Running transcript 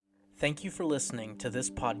Thank you for listening to this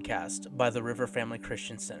podcast by the River Family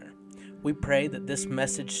Christian Center. We pray that this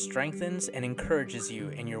message strengthens and encourages you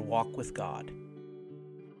in your walk with God. Amen.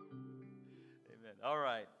 All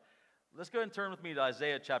right. Let's go ahead and turn with me to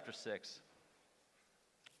Isaiah chapter 6.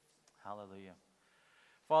 Hallelujah.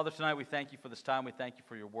 Father, tonight we thank you for this time. We thank you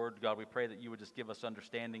for your word, God. We pray that you would just give us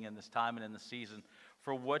understanding in this time and in this season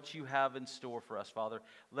for what you have in store for us, Father.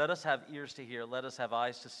 Let us have ears to hear. Let us have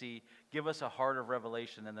eyes to see. Give us a heart of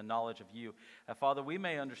revelation and the knowledge of you. Father, we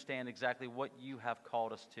may understand exactly what you have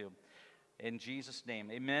called us to. In Jesus' name,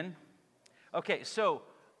 amen. Okay, so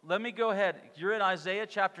let me go ahead. You're in Isaiah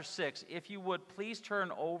chapter 6. If you would, please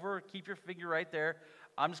turn over. Keep your finger right there.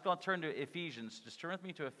 I'm just going to turn to Ephesians. Just turn with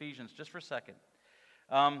me to Ephesians just for a second.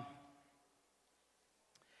 We're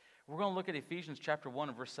going to look at Ephesians chapter 1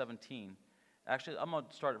 and verse 17. Actually, I'm going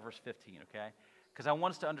to start at verse 15, okay? Because I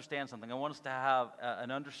want us to understand something. I want us to have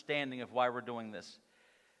an understanding of why we're doing this.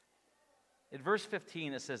 In verse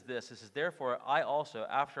 15, it says this. It says, "Therefore, I also,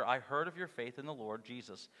 after I heard of your faith in the Lord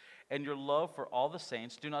Jesus and your love for all the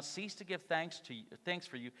saints, do not cease to give thanks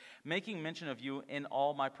for you, making mention of you in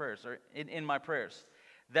all my prayers, or in my prayers,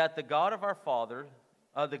 that the God of our Father,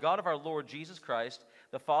 the God of our Lord Jesus Christ,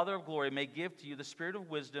 the Father of glory, may give to you the spirit of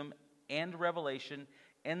wisdom and revelation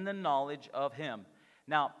in the knowledge of him."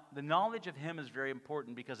 Now, the knowledge of him is very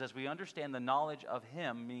important because as we understand the knowledge of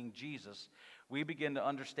him, meaning Jesus, we begin to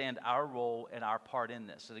understand our role and our part in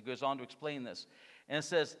this. So it goes on to explain this. And it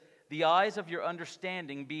says, "The eyes of your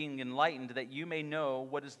understanding being enlightened, that you may know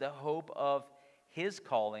what is the hope of his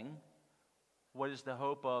calling." What is the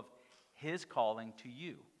hope of his calling to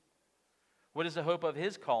you? What is the hope of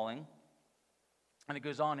his calling? And it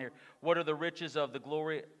goes on here. "What are the riches of the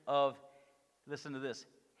glory of," listen to this,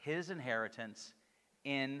 "his inheritance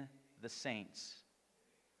in the saints."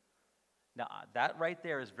 Now, that right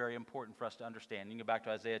there is very important for us to understand. You can go back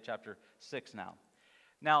to Isaiah chapter 6 now.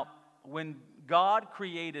 Now, when God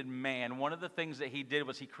created man, one of the things that he did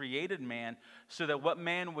was he created man so that what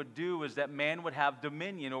man would do is that man would have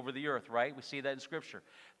dominion over the earth, right? We see that in Scripture.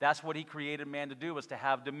 That's what he created man to do, was to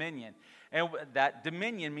have dominion. And that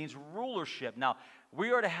dominion means rulership. Now,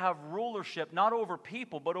 we are to have rulership not over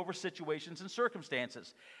people, but over situations and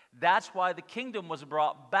circumstances. That's why the kingdom was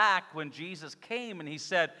brought back when Jesus came, and he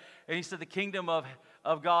said the kingdom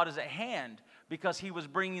of God is at hand, because he was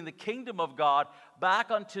bringing the kingdom of God back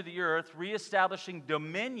onto the earth, reestablishing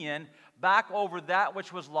dominion back over that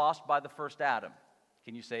which was lost by the first Adam.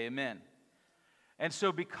 Can you say amen? And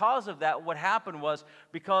so because of that, what happened was,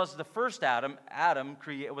 because the first Adam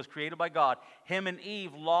was created by God, him and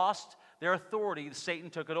Eve lost their authority,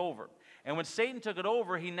 Satan took it over. And when Satan took it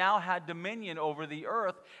over, he now had dominion over the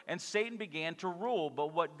earth, and Satan began to rule.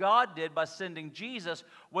 But what God did by sending Jesus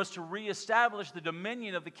was to reestablish the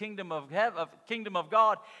dominion of the kingdom of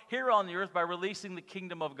God here on the earth by releasing the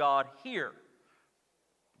kingdom of God here.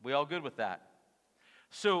 We all good with that?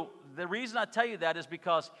 So the reason I tell you that is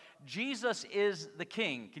because Jesus is the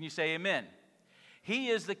king. Can you say amen? He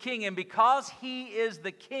is the king, and because he is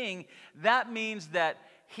the king, that means that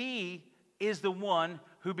he is the one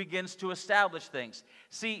who begins to establish things.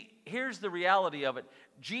 See, here's the reality of it.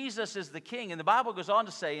 Jesus is the king, and the Bible goes on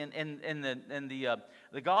to say in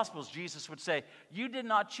the Gospels, Jesus would say, "You did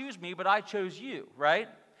not choose me, but I chose you," right?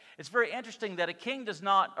 It's very interesting that a king does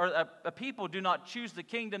not, or a people do not choose the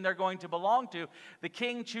kingdom they're going to belong to. The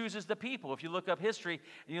king chooses the people. If you look up history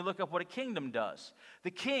and you look up what a kingdom does,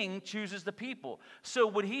 the king chooses the people. So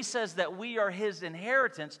when he says that we are his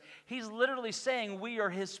inheritance, he's literally saying we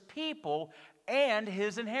are his people and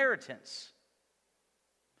his inheritance.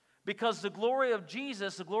 Because the glory of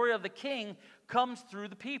Jesus, the glory of the king, comes through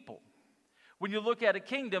the people. When you look at a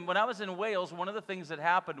kingdom, when I was in Wales, one of the things that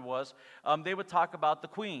happened was they would talk about the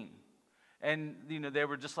Queen. And, they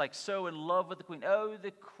were just like so in love with the Queen. "Oh,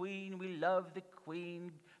 the Queen, we love the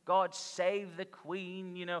Queen. God save the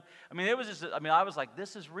Queen," it was just, I was like,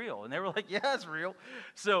 this is real. And they were like, yeah, it's real.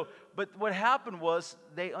 So, but what happened was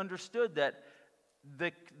they understood that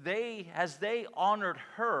as they honored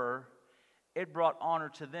her, it brought honor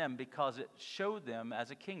to them because it showed them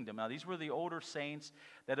as a kingdom. Now, these were the older saints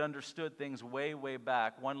that understood things way, way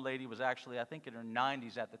back. One lady was actually, I think, in her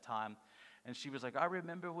 90s at the time, and she was like, "I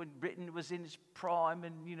remember when Britain was in its prime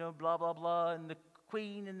and, blah, blah, blah, and the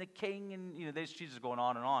Queen and the King," and, she's just going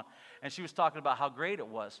on. And she was talking about how great it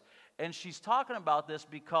was. And she's talking about this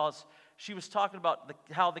because she was talking about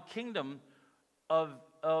how the kingdom of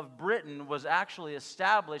of Britain was actually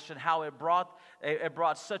established and how it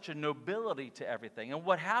brought such a nobility to everything. And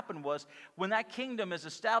what happened was, when that kingdom is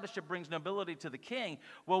established, it brings nobility to the king.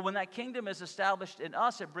 Well, when that kingdom is established in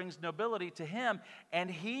us, it brings nobility to him,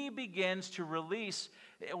 and we begin to release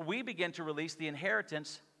the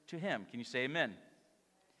inheritance to him. Can you say amen?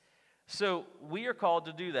 So we are called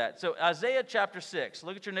to do that. So Isaiah chapter 6,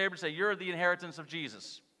 look at your neighbor and say, you're the inheritance of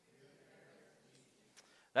Jesus.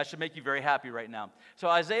 That should make you very happy right now. So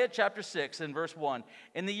Isaiah chapter 6 and verse 1.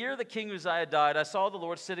 In the year that King Uzziah died, I saw the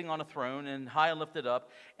Lord sitting on a throne and high and lifted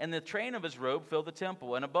up, and the train of his robe filled the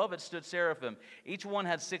temple, and above it stood seraphim. Each one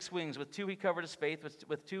had 6 wings. With 2 he covered his face,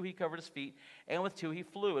 with 2 he covered his feet, and with 2 he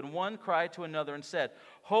flew. And one cried to another and said,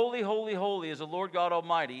 Holy, holy, holy is the Lord God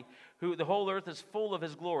Almighty, who the whole earth is full of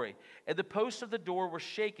his glory. And the posts of the door were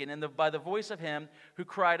shaken by the voice of him who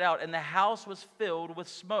cried out, and the house was filled with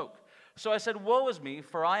smoke. So I said, Woe is me,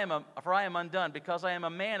 for I am undone, because I am a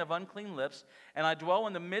man of unclean lips, and I dwell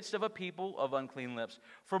in the midst of a people of unclean lips.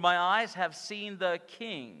 For my eyes have seen the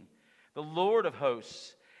King, the Lord of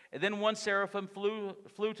hosts. And then one seraphim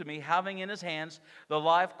flew to me, having in his hands the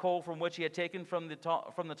live coal from which he had taken from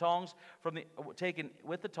the tongs from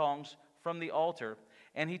the altar.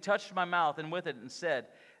 And he touched my mouth and with it, and said,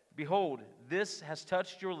 Behold, this has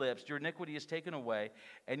touched your lips, your iniquity is taken away,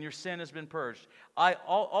 and your sin has been purged. I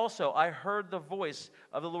heard the voice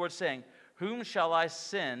of the Lord saying, Whom shall I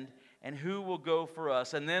send, and who will go for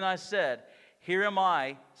us? And then I said, Here am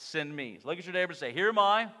I, send me. Look at your neighbor and say, Here am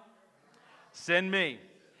I, send me.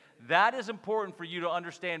 That is important for you to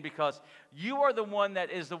understand, because you are the one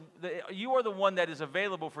that is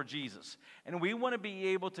available for Jesus. And we want to be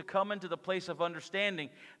able to come into the place of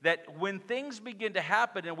understanding that when things begin to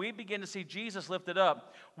happen and we begin to see Jesus lifted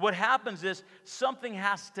up, what happens is something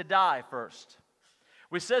has to die first.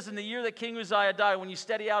 It says in the year that King Uzziah died, when you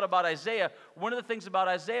study out about Isaiah, one of the things about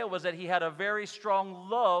Isaiah was that he had a very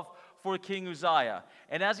strong love for King Uzziah.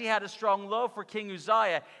 And as he had a strong love for King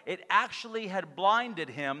Uzziah, it actually had blinded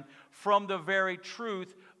him from the very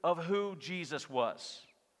truth of who Jesus was,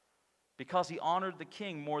 because he honored the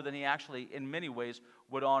king more than he actually, in many ways,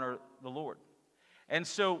 would honor the Lord. And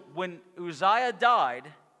so when Uzziah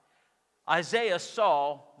died, Isaiah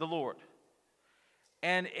saw the Lord.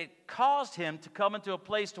 And it caused him to come into a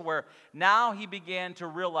place to where now he began to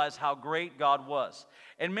realize how great God was.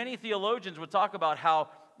 And many theologians would talk about how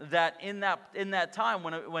that in that time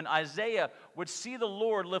when Isaiah would see the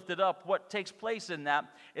Lord lifted up, what takes place in that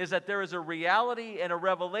is that there is a reality and a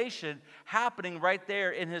revelation happening right there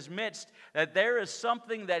in his midst, that there is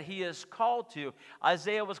something that he is called to.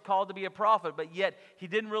 Isaiah was called to be a prophet, but yet he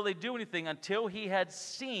didn't really do anything until he had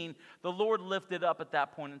seen the Lord lifted up at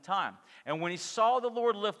that point in time. And when he saw the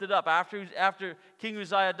Lord lifted up after King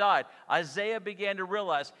Uzziah died, Isaiah began to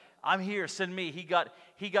realize, I'm here, send me. He got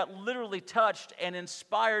literally touched and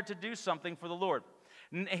inspired to do something for the Lord.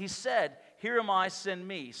 And he said, Here am I, send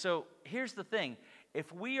me. So here's the thing.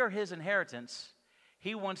 If we are his inheritance,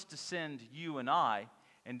 he wants to send you and I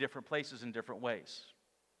in different places in different ways.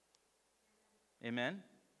 Amen?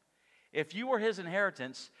 If you are his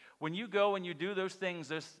inheritance, when you go and you do those things,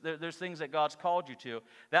 there's things that God's called you to,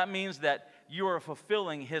 that means that you are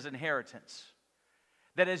fulfilling his inheritance.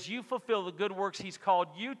 That as you fulfill the good works he's called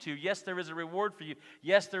you to, yes, there is a reward for you.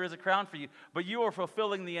 Yes, there is a crown for you. But you are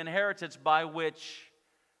fulfilling the inheritance by which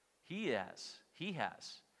he has.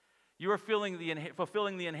 You are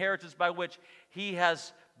fulfilling the inheritance by which he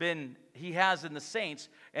has in the saints.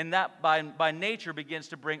 And that by nature begins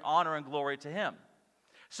to bring honor and glory to him.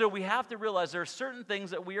 So we have to realize there are certain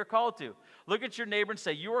things that we are called to. Look at your neighbor and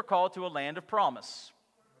say, you are called to a land of promise.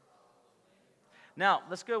 Now,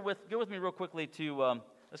 go with me real quickly to,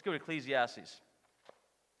 let's go to Ecclesiastes.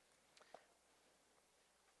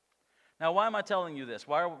 Now, why am I telling you this?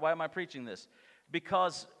 Why am I preaching this?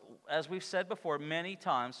 Because, as we've said before many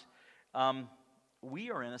times,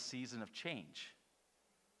 we are in a season of change.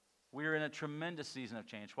 We are in a tremendous season of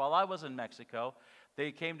change. While I was in Mexico,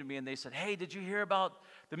 they came to me and they said, Hey, did you hear about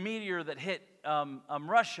the meteor that hit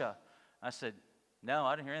Russia? I said, No,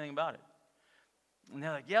 I didn't hear anything about it. And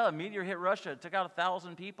they're like, yeah, a meteor hit Russia, it took out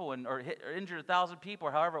 1,000 people, or injured 1,000 people,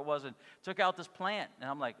 or however it was, and took out this plant. And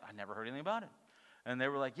I'm like, I never heard anything about it. And they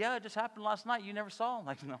were like, yeah, it just happened last night. You never saw it? I'm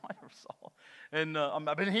like, no, I never saw it. And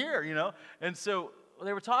I've been here, And so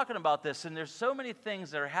they were talking about this, and there's so many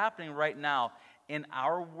things that are happening right now in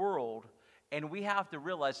our world, and we have to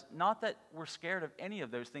realize, not that we're scared of any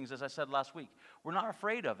of those things, as I said last week. We're not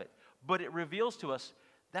afraid of it, but it reveals to us,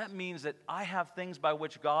 that means that I have things by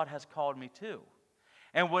which God has called me to.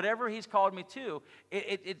 And whatever he's called me to,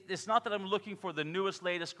 it's not that I'm looking for the newest,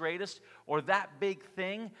 latest, greatest, or that big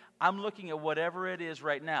thing. I'm looking at whatever it is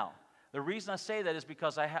right now. The reason I say that is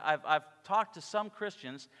because I've talked to some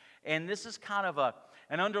Christians, and this is kind of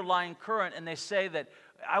an underlying current, and they say that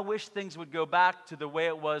I wish things would go back to the way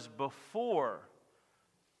it was before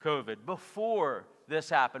COVID, before this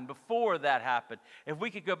happened, before that happened. If we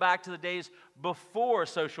could go back to the days before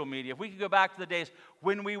social media, if we could go back to the days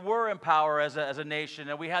when we were in power as a nation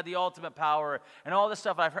and we had the ultimate power and all this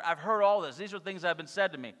stuff. I've heard all this. These are things that have been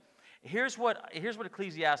said to me. Here's what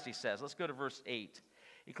Ecclesiastes says. Let's go to verse 8.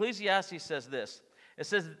 Ecclesiastes says this. It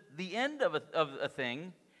says, the end of a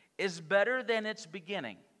thing is better than its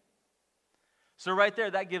beginning. So right there,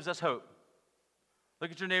 that gives us hope.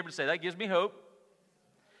 Look at your neighbor and say, that gives me hope.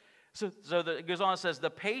 So it goes on and says, the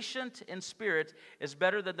patient in spirit is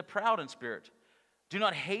better than the proud in spirit. Do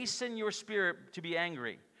not hasten your spirit to be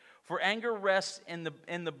angry, for anger rests in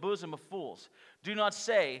the bosom of fools. Do not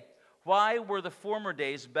say, why were the former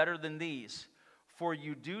days better than these? For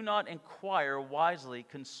you do not inquire wisely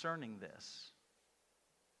concerning this.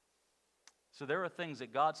 So there are things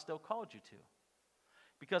that God still called you to.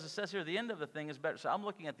 Because it says here, the end of the thing is better. So I'm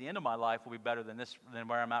looking at the end of my life will be better than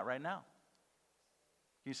where I'm at right now.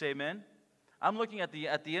 Can you say amen? I'm looking at the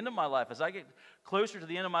end of my life. As I get closer to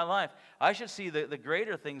the end of my life, I should see the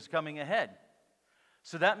greater things coming ahead.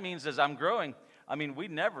 So that means as I'm growing, we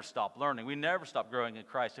never stop learning. We never stop growing in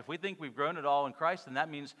Christ. If we think we've grown it all in Christ, then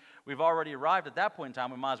that means we've already arrived. At that point in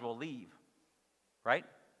time, we might as well leave. Right?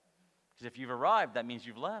 Because if you've arrived, that means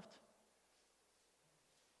you've left.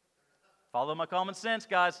 Follow my common sense,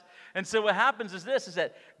 guys. And so what happens is this, is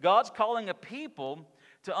that God's calling a people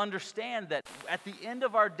to understand that at the end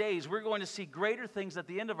of our days, we're going to see greater things at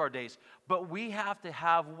the end of our days. But we have to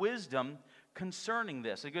have wisdom concerning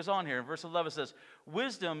this. It goes on here in verse 11, it says,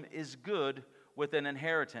 wisdom is good with an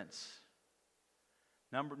inheritance.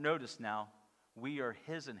 Notice now, we are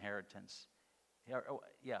his inheritance.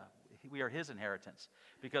 Yeah, we are his inheritance.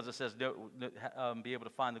 Because it says, be able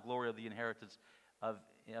to find the glory of the inheritance of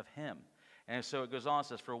him. And so it goes on, it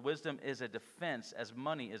says, for wisdom is a defense as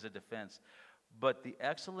money is a defense. But the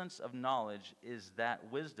excellence of knowledge is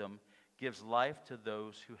that wisdom gives life to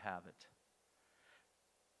those who have it.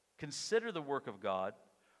 Consider the work of God,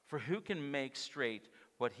 for who can make straight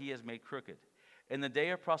what he has made crooked? In the day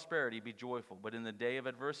of prosperity be joyful, but in the day of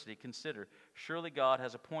adversity consider, surely God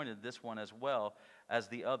has appointed this one as well as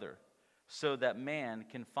the other, so that man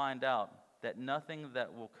can find out that nothing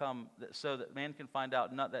that will come,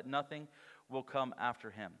 that nothing will come after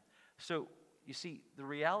him. So you see, the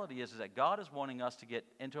reality is that God is wanting us to get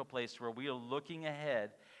into a place where we are looking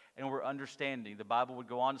ahead and we're understanding. The Bible would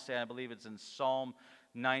go on to say, I believe it's in Psalm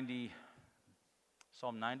 90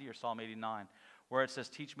 or Psalm 89, where it says,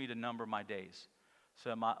 teach me to number my days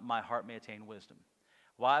so my heart may attain wisdom.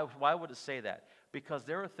 Why would it say that? Because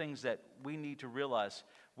there are things that we need to realize.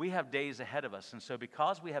 We have days ahead of us. And so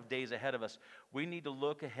because we have days ahead of us, we need to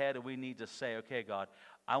look ahead and we need to say, okay, God,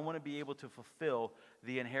 I want to be able to fulfill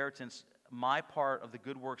the inheritance, my part of the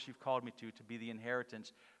good works you've called me to be the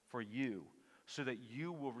inheritance for you, so that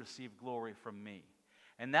you will receive glory from me.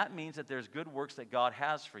 And that means that there's good works that God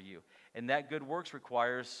has for you. And that good works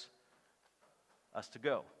requires us to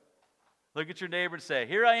go. Look at your neighbor and say,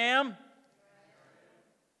 here I am.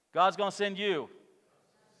 God's going to send you.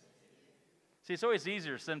 See, it's always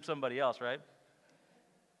easier to send somebody else, right?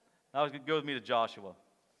 Now go with me to Joshua.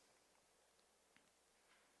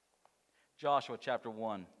 Joshua chapter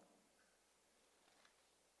 1.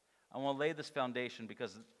 I want to lay this foundation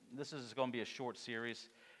because this is going to be a short series.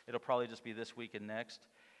 It'll probably just be this week and next.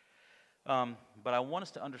 But I want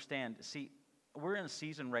us to understand, see, we're in a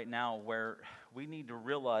season right now where we need to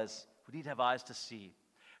realize, we need to have eyes to see.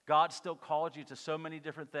 God still called you to so many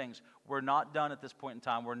different things. We're not done at this point in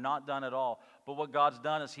time. We're not done at all. But what God's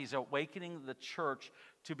done is he's awakening the church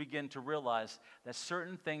to begin to realize that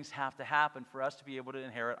certain things have to happen for us to be able to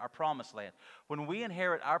inherit our promised land. When we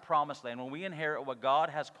inherit our promised land, when we inherit what God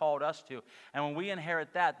has called us to, and when we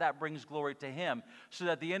inherit that, that brings glory to him. So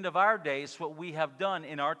that at the end of our days, what we have done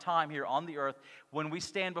in our time here on the earth, when we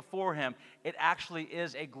stand before him, it actually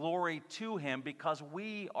is a glory to him because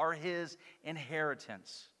we are his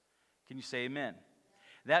inheritance. Can you say amen?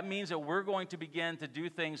 That means that we're going to begin to do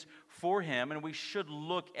things for him, and we should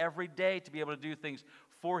look every day to be able to do things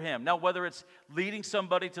for him. Now, whether it's leading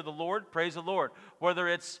somebody to the Lord, praise the Lord. Whether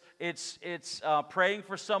it's praying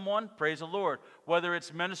for someone, praise the Lord. Whether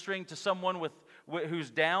it's ministering to someone who's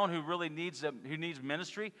down, who really needs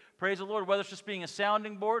ministry, praise the Lord. Whether it's just being a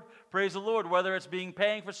sounding board, praise the Lord. Whether it's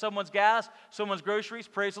paying for someone's gas, someone's groceries,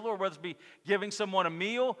 praise the Lord. Whether it's giving someone a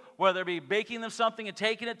meal, whether it be baking them something and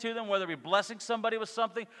taking it to them, whether it be blessing somebody with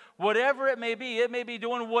something, whatever it may be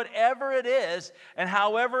doing whatever it is, and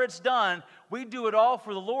however it's done, we do it all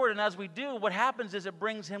for the Lord. And as we do, what happens is it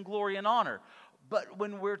brings Him glory and honor. But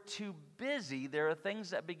when we're too busy, there are things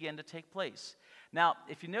that begin to take place. Now,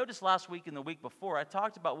 if you noticed last week and the week before, I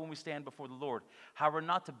talked about when we stand before the Lord, how we're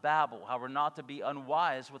not to babble, how we're not to be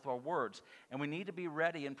unwise with our words, and we need to be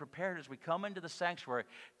ready and prepared as we come into the sanctuary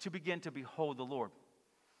to begin to behold the Lord.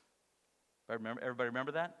 Everybody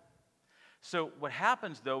remember that? So what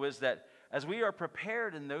happens, though, is that as we are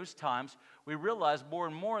prepared in those times, we realize more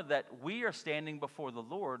and more that we are standing before the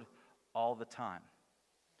Lord all the time.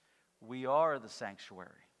 We are the sanctuary.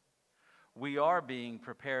 We are being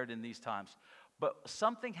prepared in these times. But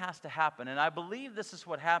something has to happen, and I believe this is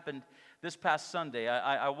what happened this past Sunday.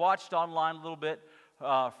 I watched online a little bit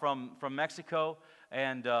from Mexico,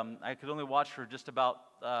 and I could only watch for just about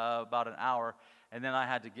an hour, and then I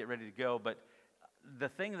had to get ready to go. But the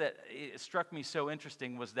thing that struck me so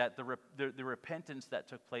interesting was that the repentance that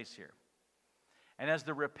took place here. And as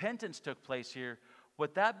the repentance took place here,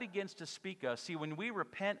 what that begins to speak of, see, when we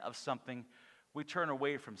repent of something, we turn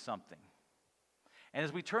away from something. And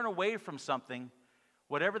as we turn away from something,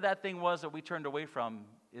 whatever that thing was that we turned away from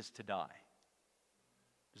is to die.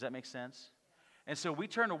 Does that make sense? And so we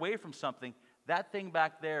turn away from something, that thing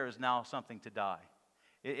back there is now something to die.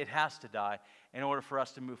 It has to die in order for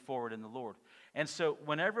us to move forward in the Lord. And so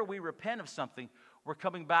whenever we repent of something, we're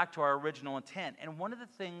coming back to our original intent. And one of the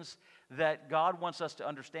things that God wants us to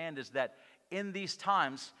understand is that in these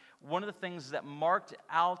times, one of the things that marked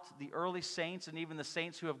out the early saints and even the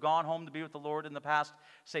saints who have gone home to be with the Lord in the past,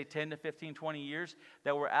 say 10 to 15, 20 years,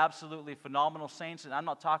 that were absolutely phenomenal saints. And I'm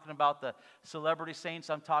not talking about the celebrity saints.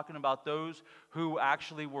 I'm talking about those who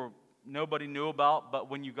actually nobody knew about, but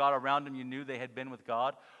when you got around them, you knew they had been with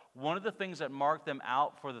God. One of the things that marked them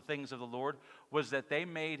out for the things of the Lord was that they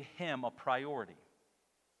made Him a priority.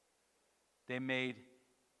 They made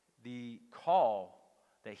the call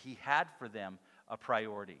that He had for them a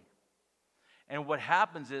priority. And what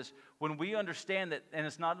happens is when we understand that, and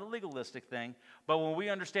it's not a legalistic thing, but when we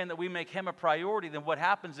understand that we make Him a priority, then what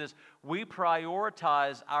happens is we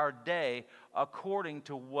prioritize our day according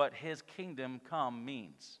to what His kingdom come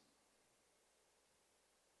means.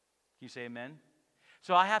 Can you say amen?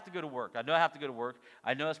 So I have to go to work. I know I have to go to work.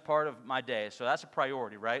 I know it's part of my day, so that's a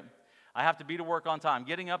priority, right? I have to be to work on time.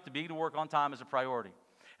 Getting up to be to work on time is a priority.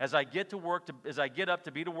 As I get up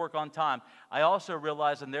to be to work on time, I also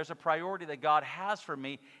realize and there's a priority that God has for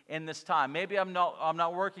me in this time. Maybe I'm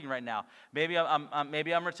not working right now. Maybe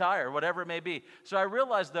I'm retired, whatever it may be. So I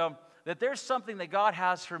realize though that there's something that God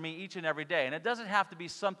has for me each and every day, and it doesn't have to be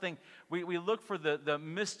something we look for the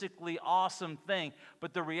mystically awesome thing.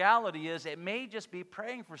 But the reality is, it may just be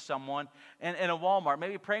praying for someone in a Walmart,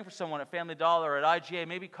 maybe praying for someone at Family Dollar or at IGA,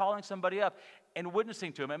 maybe calling somebody up and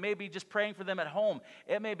witnessing to them. It may be just praying for them at home.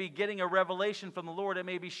 It may be getting a revelation from the Lord. It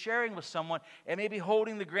may be sharing with someone. It may be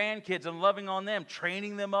holding the grandkids and loving on them,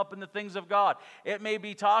 training them up in the things of God. It may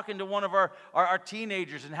be talking to one of our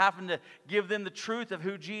teenagers and having to give them the truth of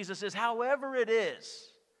who Jesus is. However it is,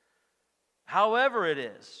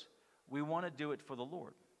 we want to do it for the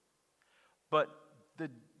Lord. But the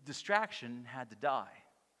distraction had to die.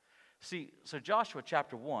 See, so Joshua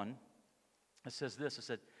chapter 1, it says this, it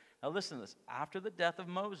said, now listen to this. After the death of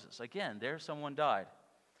Moses, again, there someone died.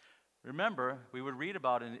 Remember, we would read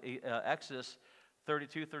about in Exodus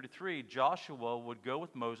 32, 33, Joshua would go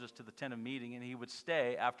with Moses to the tent of meeting, and he would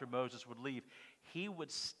stay after Moses would leave. He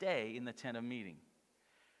would stay in the tent of meeting.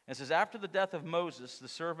 And it says, after the death of Moses, the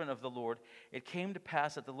servant of the Lord, it came to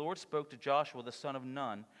pass that the Lord spoke to Joshua, the son of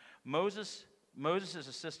Nun, Moses'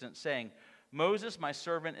 assistant, saying, Moses, my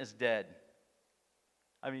servant, is dead.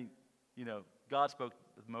 I mean, God spoke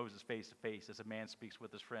with Moses face to face as a man speaks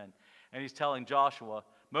with his friend. And he's telling Joshua,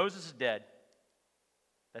 Moses is dead.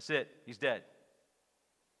 That's it. He's dead.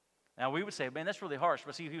 Now we would say, man, that's really harsh.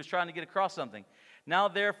 But see, he was trying to get across something. Now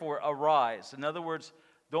therefore, arise. In other words,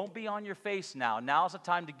 don't be on your face now. Now's the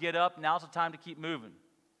time to get up. Now's the time to keep moving.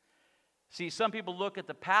 See, some people look at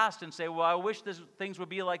the past and say, well, I wish things would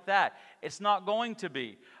be like that. It's not going to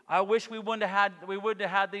be. I wish we wouldn't have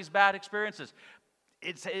had these bad experiences.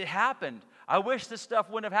 It happened. I wish this stuff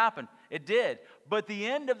wouldn't have happened. It did. But the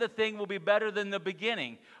end of the thing will be better than the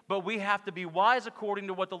beginning. But we have to be wise according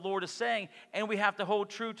to what the Lord is saying, and we have to hold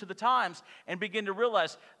true to the times and begin to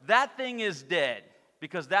realize that thing is dead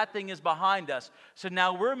because that thing is behind us. So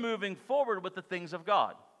now we're moving forward with the things of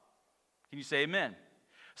God. Can you say amen?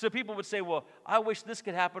 So people would say, well, I wish this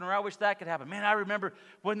could happen, or I wish that could happen. Man, I remember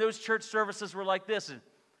when those church services were like this. And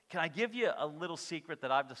can I give you a little secret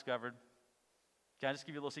that I've discovered? Can I just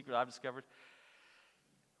give you a little secret I've discovered?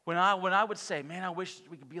 When I would say, man, I wish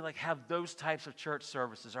we could have those types of church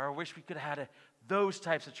services, or I wish we could have had those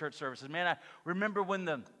types of church services. Man, I remember when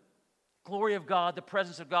the glory of God, the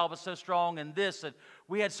presence of God was so strong, and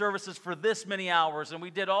we had services for this many hours, and we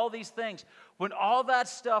did all these things. When all that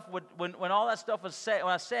stuff when all that stuff was when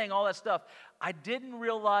I was saying all that stuff, I didn't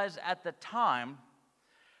realize at the time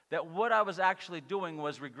that what I was actually doing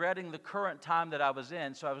was regretting the current time that I was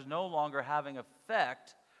in, so I was no longer having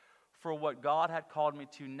effect for what God had called me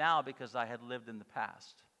to now because I had lived in the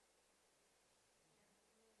past.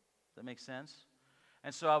 Does that make sense?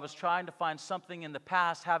 And so I was trying to find something in the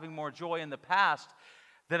past, having more joy in the past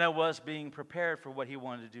than I was being prepared for what he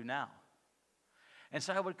wanted to do now. And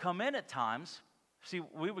so I would come in at times. See,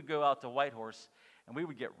 we would go out to Whitehorse, and we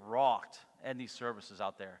would get rocked in these services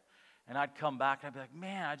out there. And I'd come back, and I'd be like,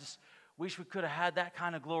 man, I just wish we could have had that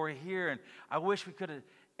kind of glory here, and I wish we could have.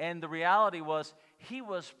 And the reality was, he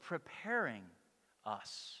was preparing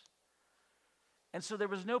us. And so there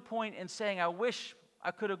was no point in saying, I wish I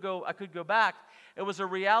could go back. It was a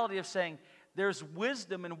reality of saying, there's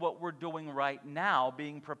wisdom in what we're doing right now,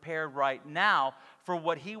 being prepared right now for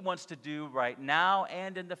what he wants to do right now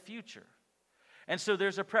and in the future. And so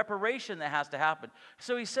there's a preparation that has to happen.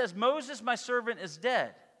 So he says, Moses, my servant, is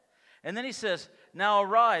dead. And then he says, now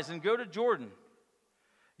arise and go to Jordan,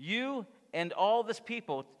 you and all this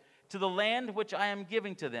people, to the land which I am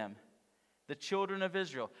giving to them, the children of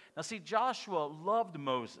Israel. Now see, Joshua loved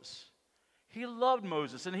Moses. He loved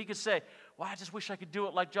Moses, and he could say, well, I just wish I could do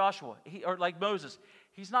it like Joshua, or like Moses.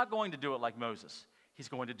 He's not going to do it like Moses. He's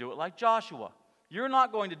going to do it like Joshua. You're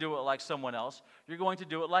not going to do it like someone else. You're going to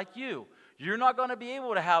do it like you. You're not going to be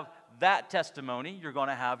able to have that testimony. You're going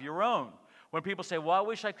to have your own. When people say, well, I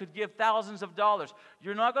wish I could give thousands of dollars,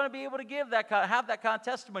 you're not going to be able to have that kind of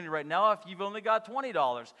testimony right now if you've only got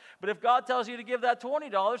 $20. But if God tells you to give that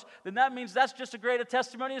 $20, then that means that's just as great a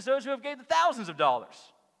testimony as those who have gave the thousands of dollars.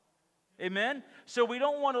 Amen? So we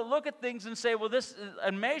don't want to look at things and say, well,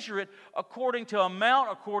 and measure it according to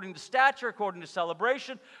amount, according to stature, according to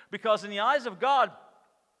celebration, because in the eyes of God,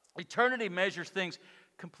 eternity measures things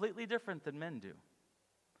completely different than men do.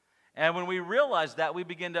 And when we realize that, we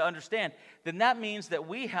begin to understand, then that means that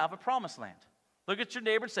we have a promised land. Look at your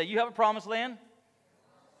neighbor and say, you have a promised land?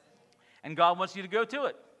 And God wants you to go to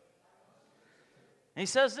it. And he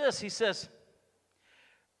says this, he says,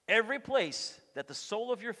 every place that the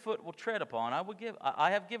sole of your foot will tread upon,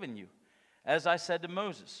 I have given you, as I said to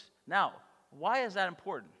Moses. Now, why is that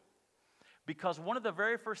important? Because one of the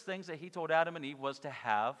very first things that he told Adam and Eve was to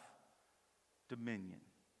have dominion.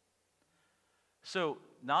 So,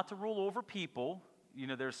 not to rule over people. You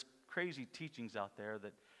know, there's crazy teachings out there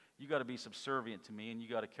that you got to be subservient to me, and you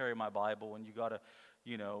got to carry my Bible, and you got to,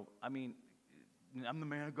 I'm the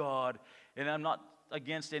man of God, and I'm not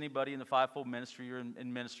against anybody in the fivefold ministry or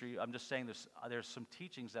in ministry. I'm just saying there's some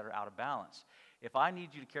teachings that are out of balance. If I need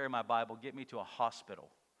you to carry my Bible, get me to a hospital,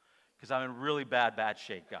 because I'm in really bad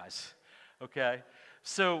shape, guys. Okay?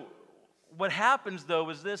 So what happens, though,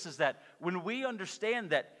 is that when we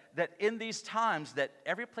understand that in these times, that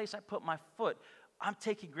every place I put my foot, I'm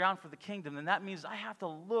taking ground for the kingdom, then that means I have to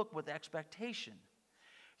look with expectation.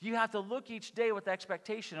 You have to look each day with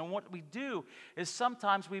expectation. And what we do is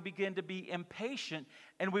sometimes we begin to be impatient,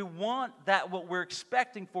 and we want what we're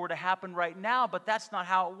expecting for to happen right now, but that's not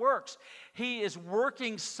how it works. He is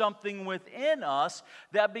working something within us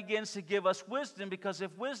that begins to give us wisdom, because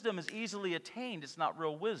if wisdom is easily attained, it's not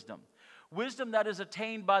real wisdom. Wisdom that is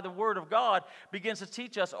attained by the Word of God begins to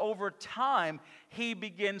teach us over time. He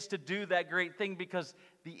begins to do that great thing, because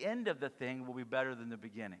the end of the thing will be better than the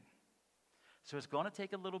beginning. So it's going to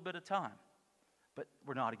take a little bit of time, but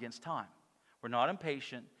we're not against time. We're not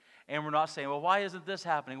impatient, and we're not saying, well, why isn't this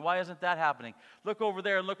happening? Why isn't that happening? Look over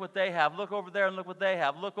there and look what they have. Look over there and look what they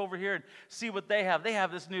have. Look over here and see what they have. They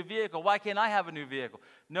have this new vehicle. Why can't I have a new vehicle?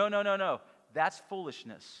 No. That's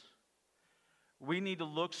foolishness. We need to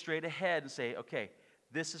look straight ahead and say, okay,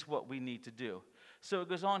 this is what we need to do. So it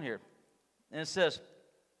goes on here, and it says,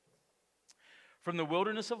 from the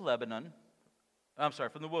wilderness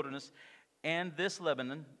and this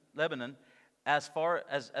Lebanon, as far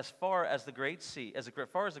as the great sea, as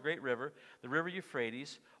far as the great river, the river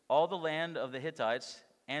Euphrates, all the land of the Hittites,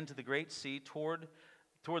 and to the great sea toward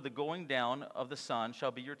the going down of the sun shall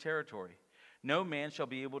be your territory. No man shall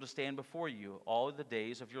be able to stand before you all the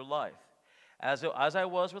days of your life. As I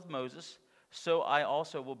was with Moses, so I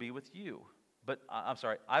also will be with you. But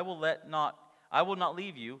I will not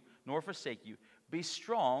leave you, nor forsake you. Be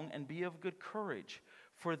strong and be of good courage.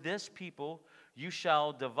 For this people you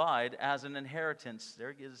shall divide as an inheritance.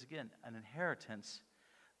 There it is again, an inheritance.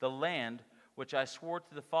 The land which I swore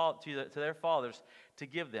to their fathers to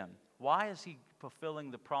give them. Why is he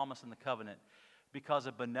fulfilling the promise and the covenant? Because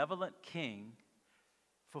a benevolent king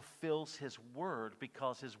fulfills his word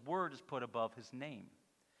because his word is put above his name.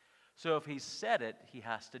 So if he said it, he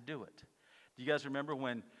has to do it. Do you guys remember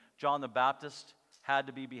when John the Baptist had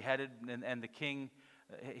to be beheaded and the king,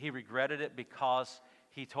 he regretted it because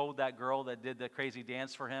he told that girl that did the crazy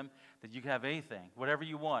dance for him that you can have anything, whatever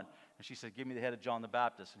you want. And she said, give me the head of John the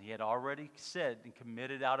Baptist. And he had already said and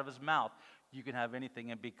committed out of his mouth, you can have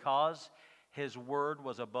anything. And because his word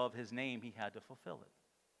was above his name, he had to fulfill it.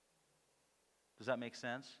 Does that make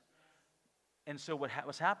sense? And so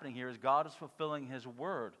what's happening here is God is fulfilling his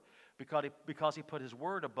word because he put his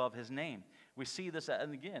word above his name. We see this,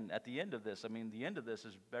 and again, at the end of this. I mean, the end of this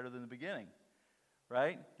is better than the beginning,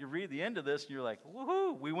 right? You read the end of this, and you're like,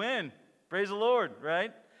 woohoo, we win. Praise the Lord,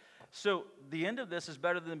 right? So the end of this is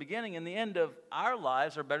better than the beginning, and the end of our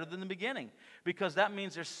lives are better than the beginning because that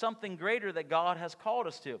means there's something greater that God has called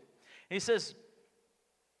us to. He says,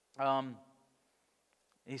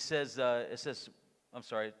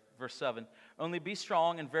 verse 7, only be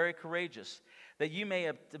strong and very courageous, that you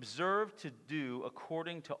may observe to do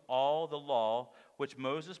according to all the law which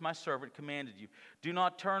Moses my servant commanded you. Do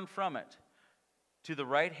not turn from it to the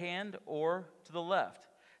right hand or to the left,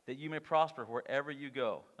 that you may prosper wherever you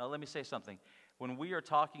go. Now let me say something. When we are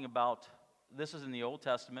talking about, this is in the Old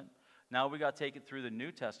Testament, now we got to take it through the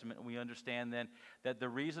New Testament, and we understand then that the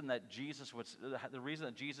reason that Jesus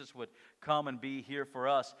would come and be here for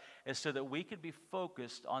us is so that we could be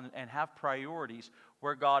focused on and have priorities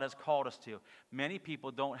where God has called us to. Many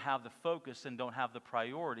people don't have the focus and don't have the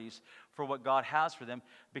priorities for what God has for them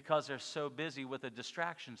because they're so busy with the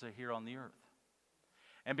distractions that are here on the earth.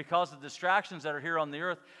 And because the distractions that are here on the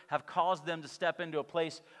earth have caused them to step into a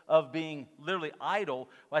place of being literally idle,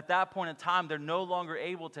 at that point in time, they're no longer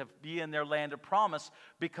able to be in their land of promise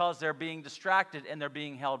because they're being distracted and they're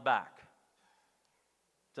being held back.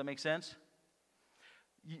 Does that make sense?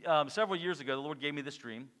 Several years ago, the Lord gave me this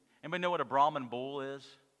dream. Anybody know what a Brahman bull is?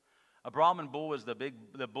 A Brahman bull is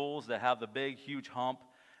the bulls that have the big, huge hump,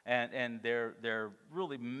 and they're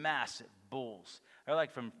really massive bulls. They're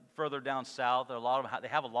like from further down south. They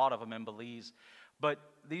have a lot of them in Belize. But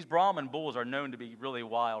these Brahman bulls are known to be really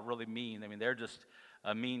wild, really mean. I mean, they're just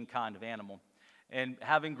a mean kind of animal. And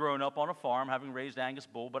having grown up on a farm, having raised Angus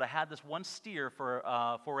bull, but I had this one steer for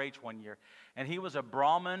 4-H one year. And he was a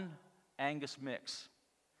Brahman Angus mix.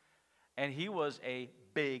 And he was a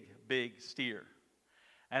big, big steer.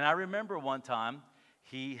 And I remember one time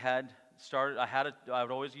he had started, I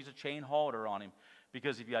would always use a chain halter on him.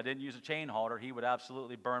 Because if I didn't use a chain halter, he would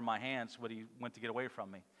absolutely burn my hands when he went to get away from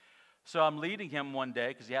me. So I'm leading him one day,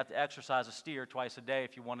 because you have to exercise a steer twice a day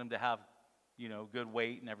if you want him to have, good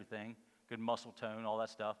weight and everything, good muscle tone, all that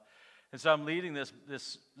stuff. And so I'm leading this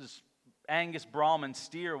Angus Brahman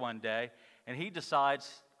steer one day, and he decides,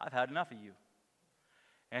 I've had enough of you.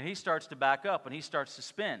 And he starts to back up, and he starts to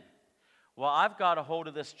spin. Well, I've got a hold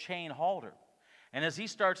of this chain halter. And as he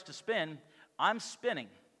starts to spin, I'm spinning.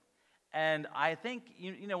 And I think,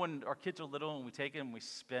 when our kids are little and we take them, we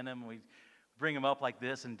spin them, we bring them up like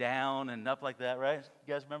this and down and up like that, right?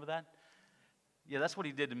 You guys remember that? Yeah, that's what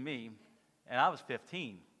he did to me, and I was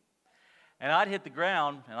 15. And I'd hit the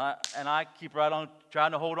ground, and I keep right on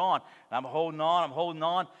trying to hold on. And I'm holding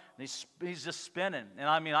on, and he's just spinning. And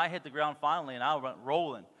I hit the ground finally, and I went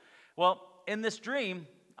rolling. Well, in this dream,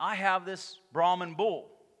 I have this Brahman bull.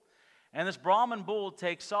 And this Brahman bull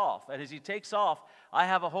takes off. And as he takes off, I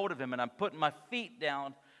have a hold of him, and I'm putting my feet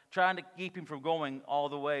down, trying to keep him from going all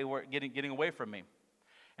the way, getting away from me.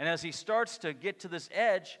 And as he starts to get to this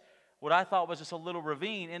edge, what I thought was just a little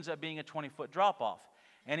ravine ends up being a 20-foot drop-off.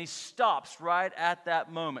 And he stops right at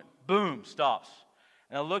that moment. Boom, stops.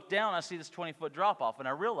 And I look down, and I see this 20-foot drop-off, and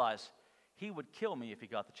I realize he would kill me if he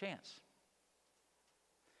got the chance.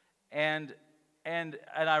 And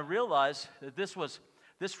I realized that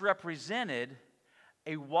this represented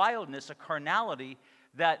a wildness, a carnality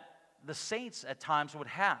that the saints at times would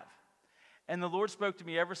have. And the Lord spoke to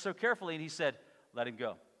me ever so carefully, and he said, let him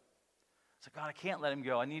go. I said, God, I can't let him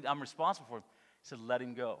go. I'm responsible for him. He said, let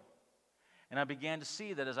him go. And I began to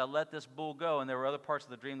see that as I let this bull go, and there were other parts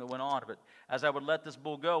of the dream that went on, but as I would let this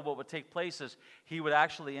bull go, what would take place is he would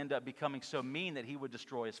actually end up becoming so mean that he would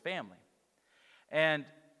destroy his family. And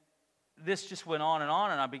this just went on, and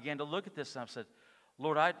I began to look at this, and I said,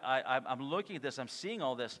 Lord, I'm looking at this, I'm seeing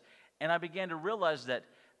all this, and I began to realize that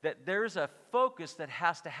that there's a focus that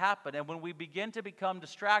has to happen. And when we begin to become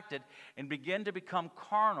distracted and begin to become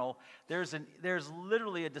carnal, there's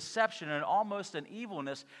literally a deception and almost an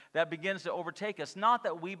evilness that begins to overtake us. Not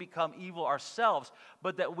that we become evil ourselves,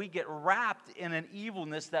 but that we get wrapped in an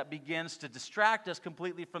evilness that begins to distract us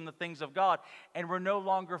completely from the things of God. And we're no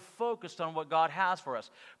longer focused on what God has for us.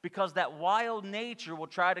 Because that wild nature will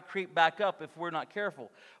try to creep back up if we're not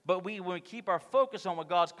careful. But when we keep our focus on what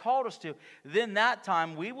God's called us to, then that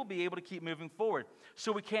time we will be able to keep moving forward.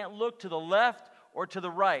 So we can't look to the left or to the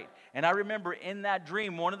right. And I remember in that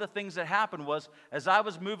dream, one of the things that happened was, as I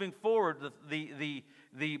was moving forward,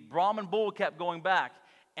 the Brahman bull kept going back.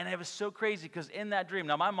 And it was so crazy because in that dream,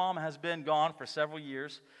 now my mom has been gone for several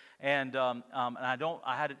years, and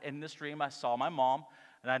in this dream I saw my mom,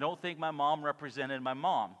 and I don't think my mom represented my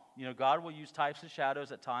mom. You know, God will use types and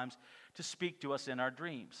shadows at times to speak to us in our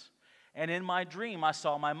dreams. And in my dream, I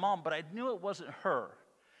saw my mom, but I knew it wasn't her.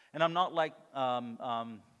 And I'm not like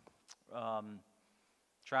trying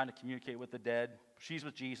to communicate with the dead. She's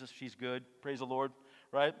with Jesus. She's good. Praise the Lord,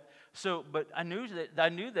 right? So, but I knew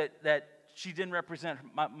that she didn't represent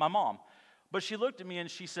my mom. But she looked at me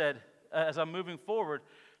and she said, as I'm moving forward,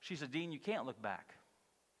 she said, "Deane, you can't look back."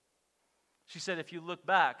 She said, "If you look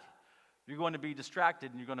back, you're going to be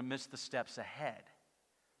distracted and you're going to miss the steps ahead."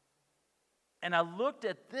 And I looked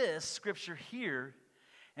at this scripture here,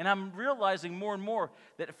 and I'm realizing more and more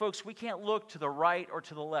that, folks, we can't look to the right or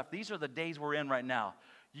to the left. These are the days we're in right now.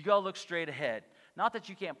 You got to look straight ahead. Not that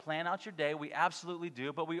you can't plan out your day. We absolutely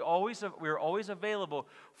do. But we're always available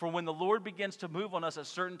for when the Lord begins to move on us at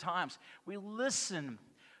certain times. We listen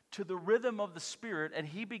to the rhythm of the Spirit, and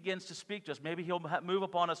He begins to speak to us. Maybe He'll move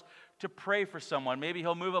upon us to pray for someone. Maybe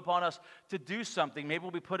He'll move upon us to do something. Maybe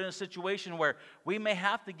we'll be put in a situation where we may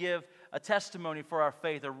have to give a testimony for our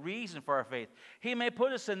faith, a reason for our faith. He may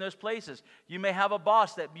put us in those places. You may have a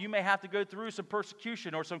boss that you may have to go through some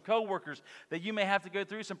persecution, or some coworkers that you may have to go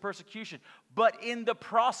through some persecution. But in the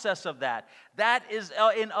process of that is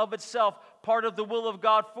in of itself part of the will of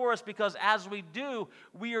God for us, because as we do,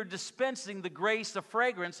 we are dispensing the grace, the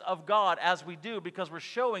fragrance of God as we do, because we're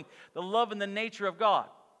showing the love and the nature of God.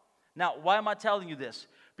 Now, why am I telling you this?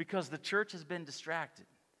 Because the church has been distracted.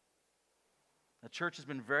 The church has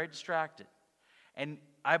been very distracted. And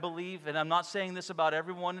I believe, and I'm not saying this about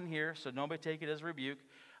everyone in here, so nobody take it as a rebuke.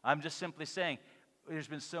 I'm just simply saying there's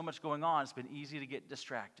been so much going on, it's been easy to get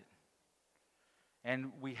distracted.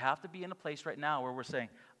 And we have to be in a place right now where we're saying,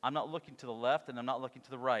 I'm not looking to the left and I'm not looking to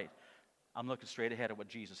the right. I'm looking straight ahead at what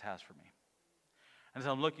Jesus has for me. And as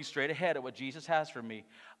I'm looking straight ahead at what Jesus has for me,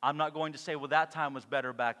 I'm not going to say, well, that time was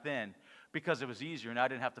better back then because it was easier and I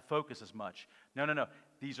didn't have to focus as much. No.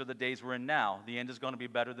 These are the days we're in now. The end is going to be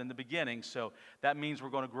better than the beginning. So that means we're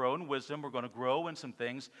going to grow in wisdom. We're going to grow in some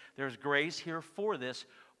things. There's grace here for this,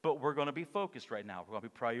 but we're going to be focused right now. We're going to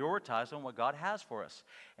be prioritized on what God has for us.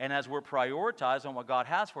 And as we're prioritized on what God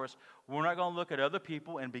has for us, we're not going to look at other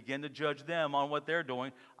people and begin to judge them on what they're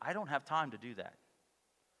doing. I don't have time to do that.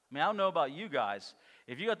 I mean, I don't know about you guys.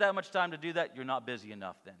 If you got that much time to do that, you're not busy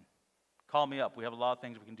enough then. Call me up. We have a lot of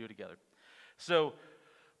things we can do together.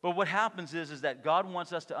 But what happens is that God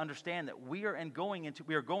wants us to understand that we are going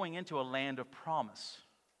into a land of promise.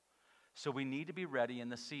 So we need to be ready in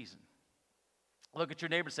this season. Look at your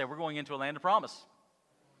neighbor and say, we're going into a land of promise.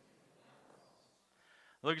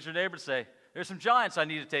 Look at your neighbor and say, there's some giants I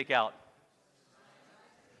need to take out.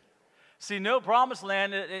 See, no promised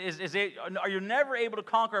land you're never able to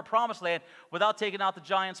conquer a promised land without taking out the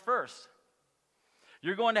giants first.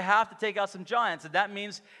 You're going to have to take out some giants, and that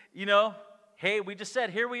means, hey, we just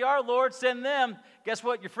said, here we are, Lord, send them. Guess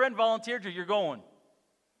what? Your friend volunteered you. You're going.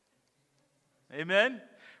 Amen?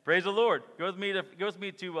 Praise the Lord. Go with me to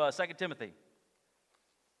 2 Timothy.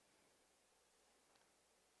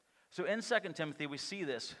 So in 2 Timothy, we see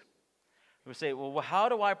this. We say, well, how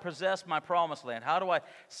do I possess my promised land? How do I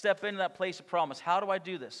step into that place of promise? How do I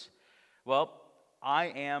do this? Well, I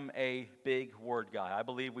am a big word guy. I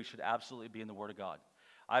believe we should absolutely be in the Word of God.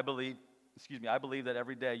 I believe that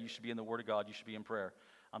every day you should be in the Word of God. You should be in prayer.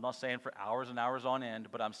 I'm not saying for hours and hours on end,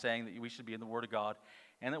 but I'm saying that we should be in the Word of God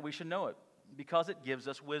and that we should know it because it gives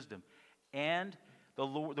us wisdom. And the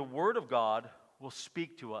Word of God will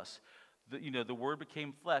speak to us. The Word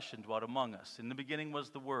became flesh and dwelt among us. In the beginning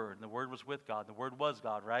was the Word, and the Word was with God. The Word was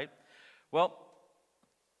God, right? Well,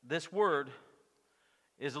 this Word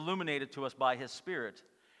is illuminated to us by His Spirit,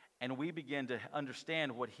 and we begin to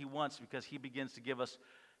understand what He wants because He begins to give us,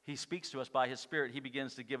 He speaks to us by His Spirit. He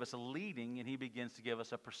begins to give us a leading, and He begins to give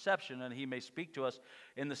us a perception, and He may speak to us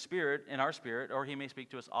in the Spirit, in our spirit, or He may speak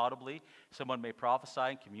to us audibly. Someone may prophesy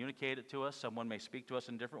and communicate it to us. Someone may speak to us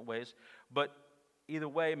in different ways, but either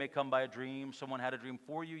way, it may come by a dream. Someone had a dream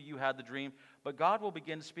for you. You had the dream. But God will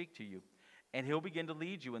begin to speak to you. And He'll begin to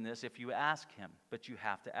lead you in this if you ask Him. But you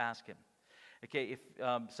have to ask Him. Okay, if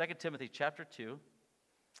 2 Timothy chapter 2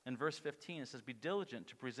 and verse 15, it says, "Be diligent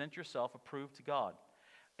to present yourself approved to God,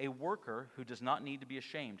 a worker who does not need to be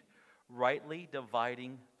ashamed, rightly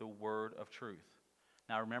dividing the word of truth."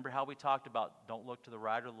 Now remember how we talked about don't look to the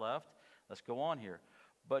right or the left? Let's go on here.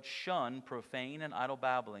 "But shun profane and idle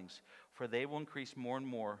babblings, for they will increase more and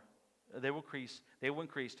more. They will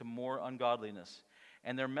increase to more ungodliness,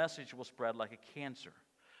 and their message will spread like a cancer."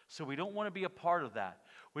 So we don't want to be a part of that.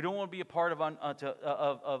 We don't want to be a part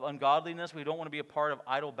of ungodliness. We don't want to be a part of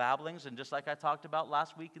idle babblings. And just like I talked about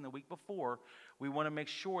last week and the week before, we want to make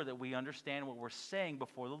sure that we understand what we're saying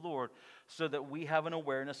before the Lord so that we have an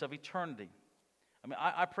awareness of eternity. I mean,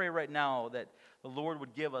 I pray right now that the Lord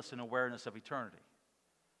would give us an awareness of eternity.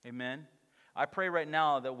 Amen? I pray right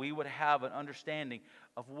now that we would have an understanding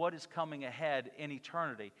of what is coming ahead in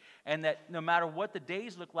eternity. And that no matter what the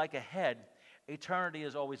days look like ahead, eternity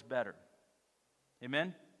is always better.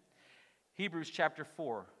 Amen? Hebrews chapter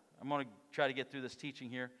 4. I'm going to try to get through this teaching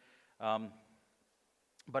here.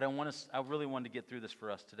 But I really wanted to get through this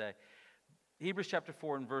for us today. Hebrews chapter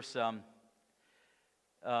 4 and verse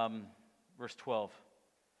 12.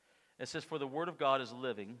 It says, "For the word of God is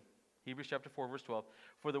living." Hebrews chapter 4, verse 12.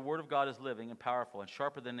 "For the word of God is living and powerful and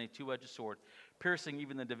sharper than a two-edged sword, piercing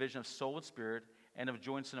even the division of soul and spirit and of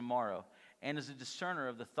joints and of marrow, and is a discerner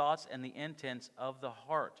of the thoughts and the intents of the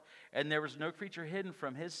heart. And there is no creature hidden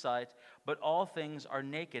from His sight, but all things are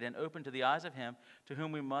naked and open to the eyes of Him to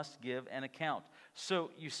whom we must give an account."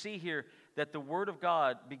 So you see here that the Word of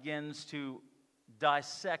God begins to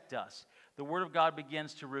dissect us. The Word of God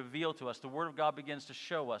begins to reveal to us. The Word of God begins to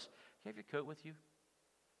show us. Do you have your coat with you?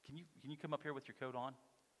 Can you come up here with your coat on?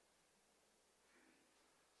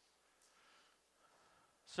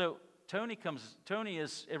 So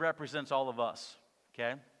it represents all of us,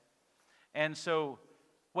 okay? And so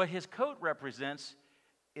what his coat represents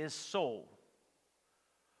is soul.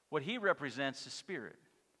 What he represents is spirit.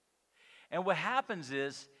 And what happens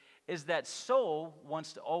is that soul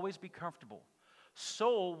wants to always be comfortable.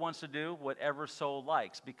 Soul wants to do whatever soul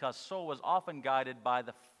likes because soul is often guided by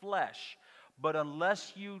the flesh. But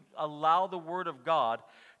unless you allow the Word of God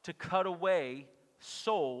to cut away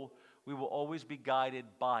soul, we will always be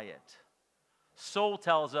guided by it. Soul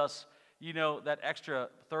tells us, that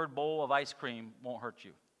extra third bowl of ice cream won't hurt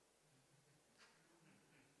you.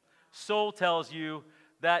 Soul tells you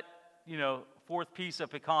that, fourth piece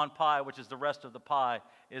of pecan pie, which is the rest of the pie,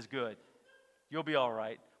 is good. You'll be all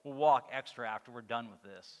right. We'll walk extra after we're done with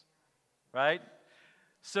this, right?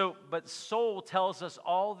 But soul tells us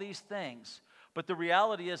all these things. But the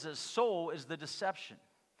reality is that soul is the deception.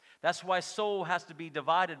 That's why soul has to be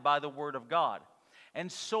divided by the Word of God. And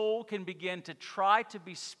soul can begin to try to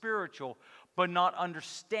be spiritual, but not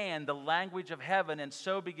understand the language of heaven, and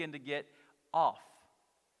so begin to get off.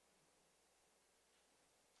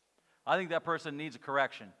 I think that person needs a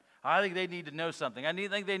correction. I think they need to know something. I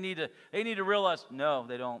think they need to realize, no,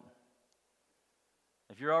 they don't.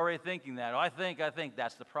 If you're already thinking that, I think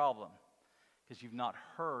that's the problem. Because you've not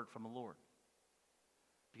heard from the Lord.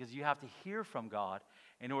 Because you have to hear from God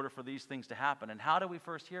in order for these things to happen. And how do we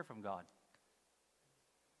first hear from God?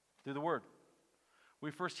 Through the Word.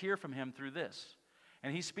 We first hear from Him through this.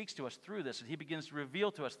 And He speaks to us through this. And He begins to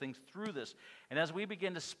reveal to us things through this. And as we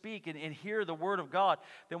begin to speak and hear the Word of God,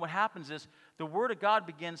 then what happens is the Word of God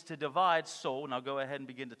begins to divide soul. And I'll go ahead and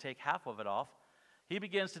begin to take half of it off. He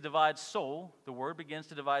begins to divide soul. The Word begins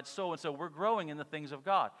to divide soul. And so we're growing in the things of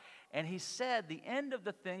God. And He said the end of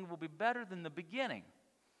the thing will be better than the beginning.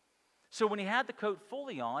 So when He had the coat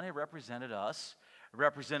fully on, it represented us. It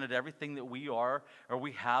represented everything that we are or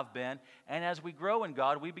we have been. And as we grow in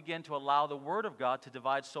God, we begin to allow the Word of God to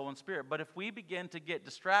divide soul and spirit. But if we begin to get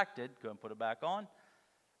distracted, go and put it back on.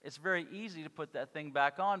 It's very easy to put that thing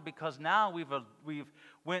back on because now we've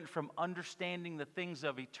went from understanding the things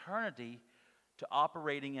of eternity to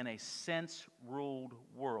operating in a sense-ruled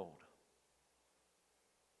world.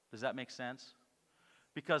 Does that make sense?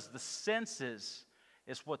 Because the senses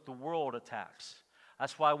is what the world attacks.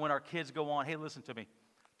 That's why when our kids go on, hey, listen to me.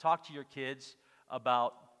 Talk to your kids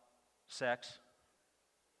about sex.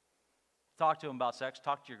 Talk to them about sex.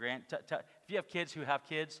 Talk to your if you have kids who have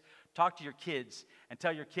kids, talk to your kids and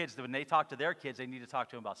tell your kids that when they talk to their kids, they need to talk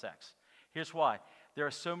to them about sex. Here's why. There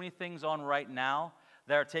are so many things on right now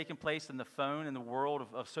that are taking place in the phone, in the world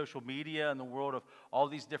of social media, in the world of all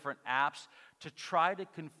these different apps to try to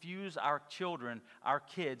confuse our children, our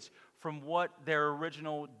kids, from what their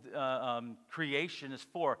original creation is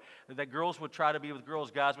for. That girls would try to be with girls,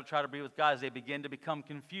 guys would try to be with guys. They begin to become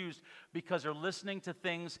confused because they're listening to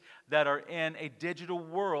things that are in a digital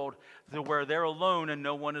world where they're alone and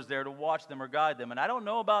no one is there to watch them or guide them. And I don't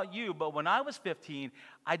know about you, but when I was 15,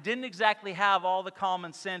 I didn't exactly have all the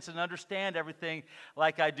common sense and understand everything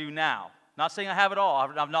like I do now. Not saying I have it all,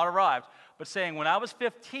 I've not arrived, but saying when I was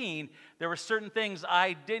 15, there were certain things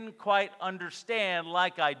I didn't quite understand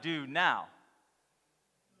like I do now.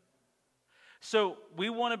 So we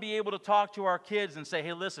want to be able to talk to our kids and say,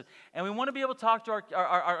 hey, listen, and we want to be able to talk to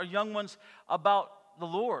our young ones about the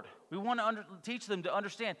Lord. We want to teach them to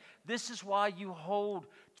understand this is why you hold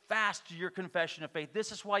fast to your confession of faith.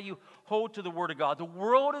 This is why you hold to the Word of God. The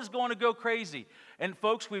world is going to go crazy. And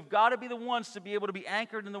folks, we've got to be the ones to be able to be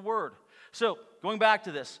anchored in the Word. So, going back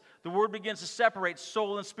to this, the Word begins to separate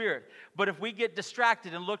soul and spirit. But if we get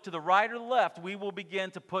distracted and look to the right or the left, we will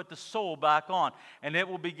begin to put the soul back on, and it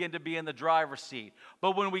will begin to be in the driver's seat.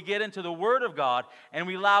 But when we get into the Word of God and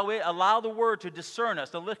we allow the Word to discern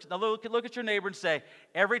us, now look at your neighbor and say,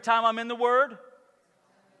 every time I'm in the Word,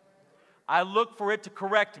 I look for it to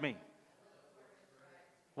correct me.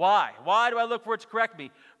 Why? Why do I look for it to correct me?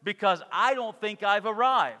 Because I don't think I've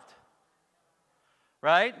arrived.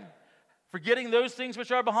 Right? Forgetting those things which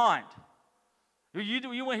are behind.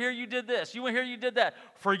 You went here, you did this. You went here, you did that.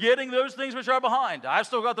 Forgetting those things which are behind. I've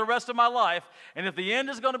still got the rest of my life. And if the end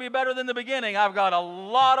is going to be better than the beginning, I've got a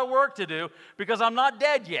lot of work to do because I'm not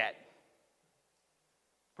dead yet.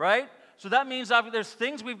 Right? So that means there's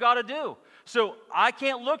things we've got to do. So I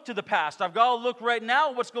can't look to the past. I've got to look right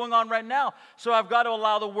now, what's going on right now. So I've got to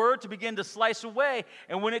allow the Word to begin to slice away.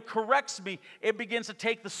 And when it corrects me, it begins to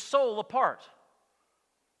take the soul apart.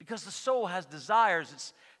 Because the soul has desires,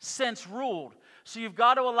 it's sense-ruled. So you've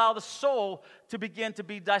got to allow the soul to begin to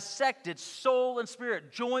be dissected, soul and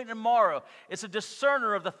spirit, joint and marrow. It's a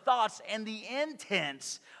discerner of the thoughts and the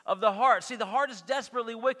intents of the heart. See, the heart is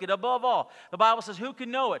desperately wicked above all. The Bible says, who can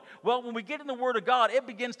know it? Well, when we get in the Word of God, it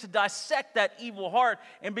begins to dissect that evil heart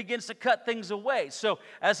and begins to cut things away. So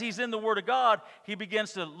as he's in the Word of God, he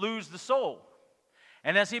begins to lose the soul.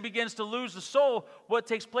 And as he begins to lose the soul, what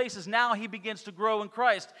takes place is now he begins to grow in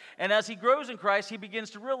Christ. And as he grows in Christ, he begins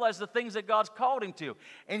to realize the things that God's called him to.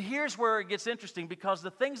 And here's where it gets interesting, because the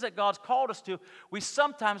things that God's called us to, we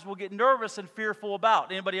sometimes will get nervous and fearful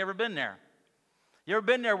about. Anybody ever been there? You ever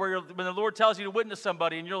been there where when the Lord tells you to witness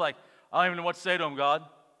somebody and you're like, I don't even know what to say to him, God.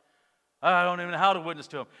 I don't even know how to witness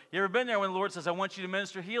to him. You ever been there when the Lord says, I want you to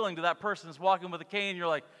minister healing to that person that's walking with a cane, and you're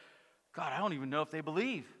like, God, I don't even know if they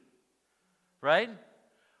believe. Right?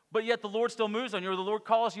 But yet the Lord still moves on you, or the Lord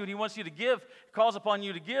calls you and he wants you to give, calls upon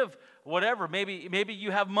you to give whatever. Maybe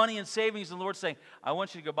you have money in savings and the Lord's saying, I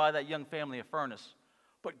want you to go buy that young family a furnace.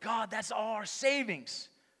 But God, that's all our savings.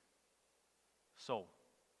 Soul.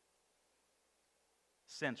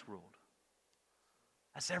 Sense ruled.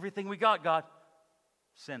 That's everything we got, God.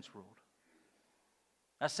 Sense ruled.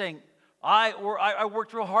 That's saying, I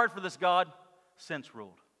worked real hard for this, God. Sense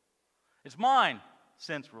ruled. It's mine.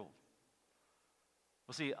 Sense ruled.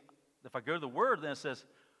 Well, see, if I go to the Word, then it says,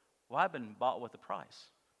 well, I've been bought with a price.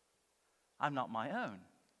 I'm not my own.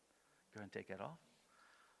 Go ahead and take that off.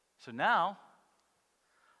 So now,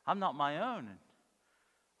 I'm not my own. And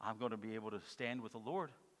I'm going to be able to stand with the Lord.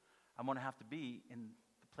 I'm going to have to be in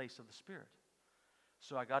the place of the Spirit.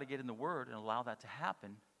 So I got to get in the Word and allow that to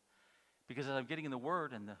happen. Because as I'm getting in the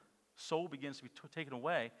Word and the soul begins to be taken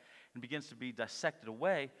away and begins to be dissected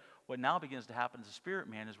away, what now begins to happen is the spirit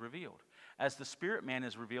man is revealed. As the spirit man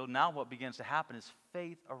is revealed, now what begins to happen is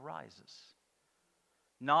faith arises.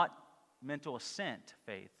 Not mental assent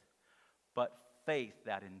faith, but faith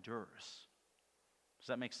that endures. Does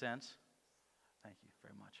that make sense? Thank you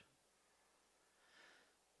very much.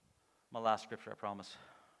 My last scripture, I promise.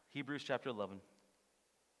 Hebrews chapter 11.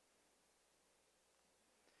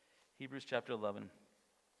 Hebrews chapter 11.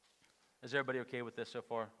 Is everybody okay with this so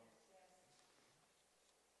far?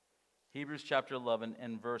 Hebrews chapter 11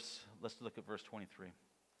 and let's look at verse 23.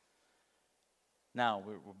 Now,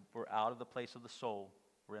 we're out of the place of the soul.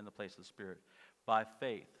 We're in the place of the spirit. By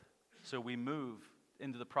faith. So we move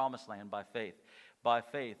into the promised land by faith. By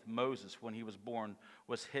faith, Moses, when he was born,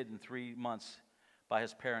 was hidden 3 months by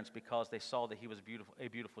his parents because they saw that he was a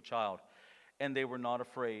beautiful child. And they were not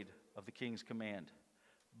afraid of the king's command.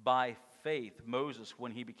 By faith, Moses,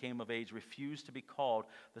 when he became of age, refused to be called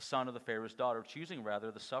the son of the Pharaoh's daughter, choosing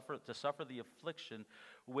rather to suffer the affliction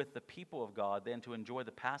with the people of God than to enjoy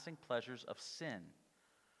the passing pleasures of sin.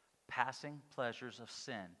 Passing pleasures of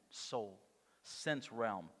sin, soul, sense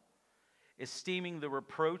realm. Esteeming the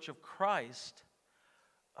reproach of Christ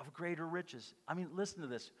of greater riches. I mean, listen to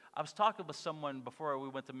this. I was talking with someone before I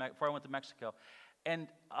went to Mexico, and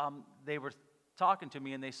they were talking to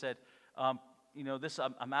me, and they said, I'm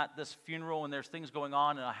at this funeral, and there's things going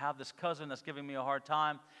on, and I have this cousin that's giving me a hard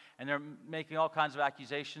time, and they're making all kinds of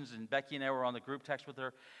accusations, and Becky and I were on the group text with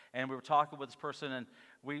her, and we were talking with this person, and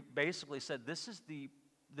we basically said, this is the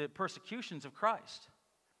persecutions of Christ.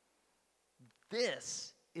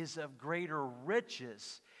 This is of greater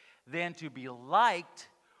riches than to be liked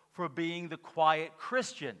for being the quiet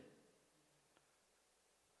Christian.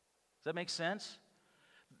 Does that make sense?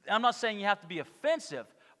 I'm not saying you have to be offensive,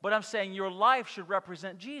 but I'm saying your life should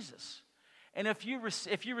represent Jesus. And if you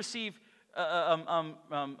receive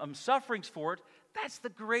sufferings for it, that's the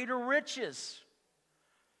greater riches.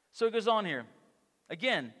 So it goes on here.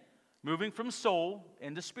 Again, moving from soul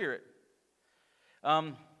into spirit.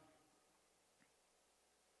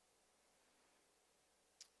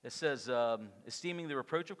 It says, esteeming the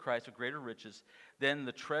reproach of Christ with greater riches than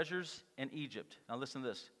the treasures in Egypt. Now listen to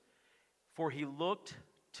this. For he looked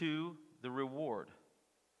to the reward.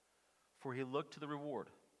 For he looked to the reward.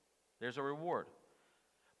 There's a reward.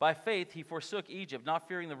 By faith he forsook Egypt, not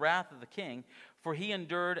fearing the wrath of the king, for he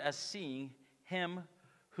endured as seeing him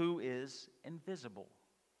who is invisible.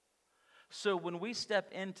 So when we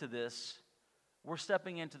step into this, we're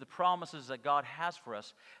stepping into the promises that God has for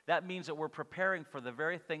us. That means that we're preparing for the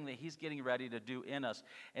very thing that he's getting ready to do in us.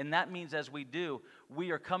 And that means as we do, we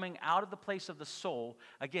are coming out of the place of the soul.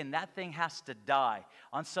 Again, that thing has to die.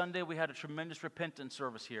 On Sunday, we had a tremendous repentance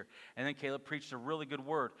service here. And then Caleb preached a really good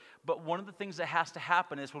word. But one of the things that has to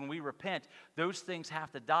happen is when we repent, those things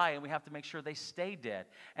have to die, and we have to make sure they stay dead.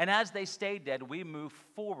 And as they stay dead, we move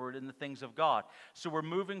forward in the things of God. So we're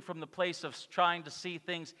moving from the place of trying to see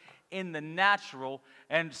things in the natural,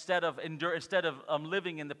 and instead of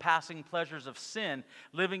living in the passing pleasures of sin,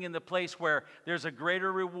 living in the place where there's a greater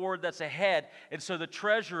reward that's ahead. And so the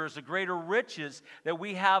treasure is the greater riches that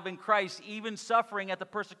we have in Christ, even suffering at the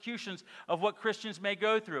persecutions of what Christians may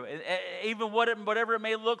go through, even whatever it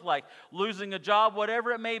may look like, losing a job,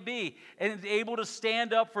 whatever it may be, and able to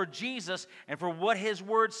stand up for Jesus and for what his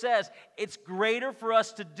word says. It's greater for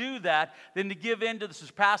us to do that than to give in to the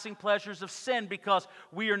surpassing pleasures of sin, because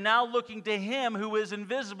we are now looking to him who is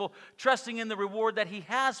invisible, trusting in the reward that he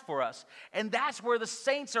has for us. And that's where the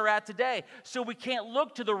saints are at today. So we can't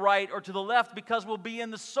look to the right or to the left because we'll be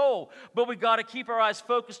in the soul. But we got to keep our eyes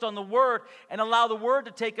focused on the word and allow the word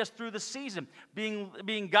to take us through the season,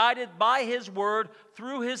 being guided by his word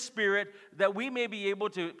through his spirit, that we may be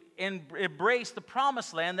able to embrace the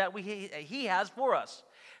promised land that he has for us.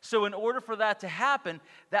 So in order for that to happen,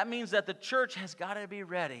 that means that the church has got to be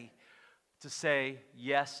ready to say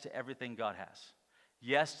yes to everything God has.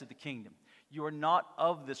 Yes to the kingdom. You are not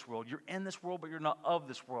of this world. You're in this world, but you're not of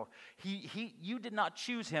this world. You did not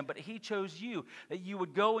choose him, but he chose you, that you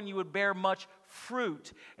would go and you would bear much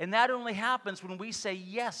fruit. And that only happens when we say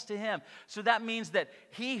yes to him. So that means that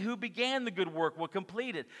he who began the good work will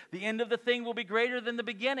complete it. The end of the thing will be greater than the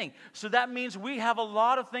beginning. So that means we have a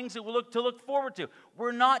lot of things that we look forward to.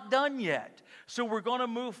 We're not done yet. So we're going to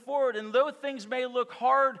move forward. And though things may look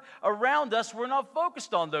hard around us, we're not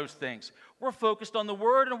focused on those things. We're focused on the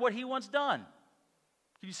word and what he wants done.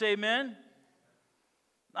 Can you say amen?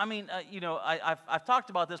 I mean, I've talked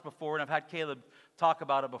about this before, and I've had Caleb talk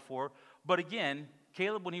about it before. But again,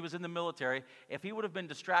 Caleb, when he was in the military, if he would have been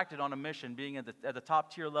distracted on a mission, being at the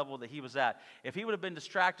top tier level that he was at, if he would have been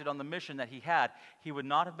distracted on the mission that he had, he would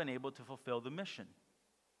not have been able to fulfill the mission.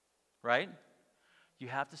 Right? You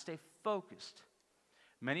have to stay focused.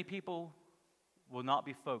 Many people will not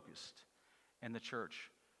be focused in the church.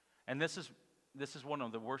 And this is one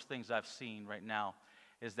of the worst things I've seen right now,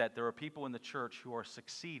 is that there are people in the church who are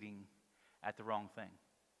succeeding at the wrong thing.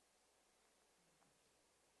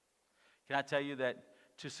 Can I tell you that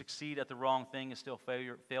to succeed at the wrong thing is still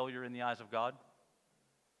failure in the eyes of God?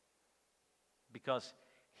 Because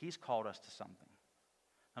he's called us to something.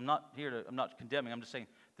 I'm not condemning, I'm just saying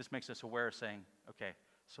this makes us aware, saying, okay,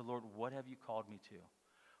 so Lord, what have you called me to?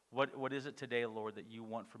 What is it today, Lord, that you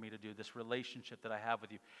want for me to do? This relationship that I have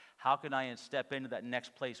with you. How can I step into that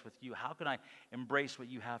next place with you? How can I embrace what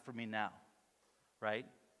you have for me now? Right?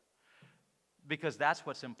 Because that's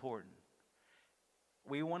what's important.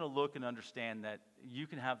 We want to look and understand that you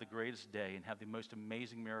can have the greatest day and have the most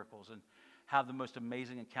amazing miracles and have the most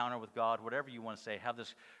amazing encounter with God, whatever you want to say, have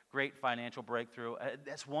this great financial breakthrough.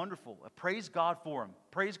 That's wonderful. Praise God for him.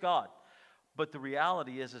 Praise God. But the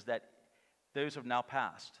reality is that those have now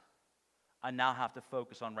passed. I now have to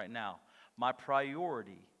focus on right now. My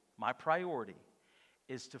priority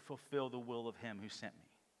is to fulfill the will of him who sent me.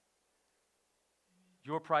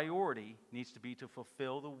 Your priority needs to be to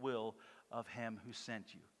fulfill the will of him who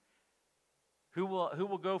sent you. Who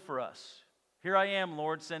will go for us? Here I am,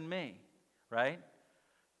 Lord, send me, right?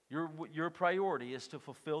 Your priority is to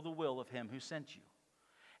fulfill the will of him who sent you.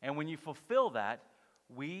 And when you fulfill that,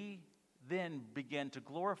 we then begin to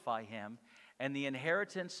glorify him, and the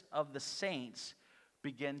inheritance of the saints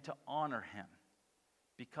begin to honor him,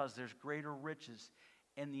 because there's greater riches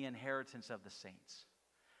in the inheritance of the saints.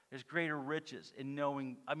 There's greater riches in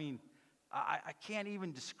knowing, I can't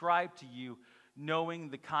even describe to you knowing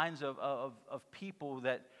the kinds of people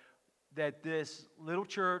that this little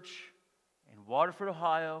church in Waterford,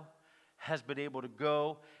 Ohio, has been able to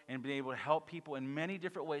go and been able to help people in many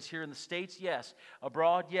different ways. Here in the States, yes.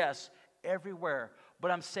 Abroad, yes. Everywhere.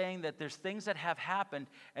 But I'm saying that there's things that have happened,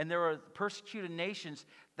 and there are persecuted nations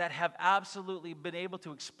that have absolutely been able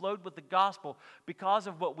to explode with the gospel because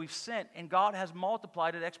of what we've sent, and God has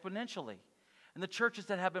multiplied it exponentially. And the churches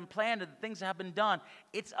that have been planted, the things that have been done,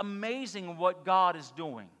 it's amazing what God is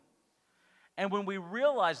doing. And when we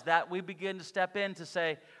realize that, we begin to step in to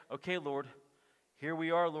say, okay, Lord, here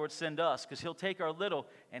we are, Lord, send us, because he'll take our little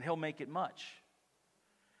and he'll make it much,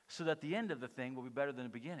 so that the end of the thing will be better than the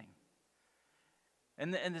beginning.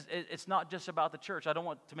 And it's not just about the church. I don't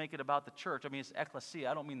want to make it about the church. I mean, it's ecclesia.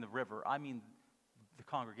 I don't mean the river. I mean the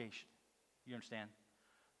congregation. You understand?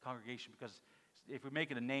 Congregation, because if we make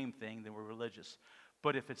it a name thing, then we're religious.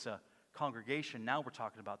 But if it's a congregation, now we're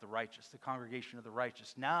talking about the righteous, the congregation of the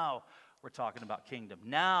righteous. Now we're talking about kingdom.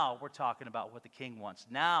 Now we're talking about what the king wants.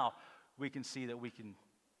 Now we can see that we can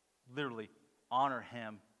literally honor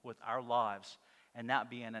him with our lives, and that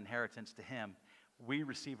be an inheritance to him. We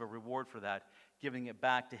receive a reward for that, giving it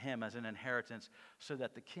back to him as an inheritance, so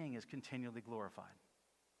that the king is continually glorified.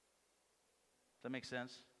 Does that make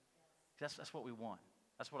sense? That's what we want.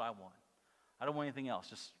 That's what I want. I don't want anything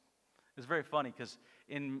else. It's very funny, because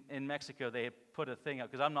in Mexico they put a thing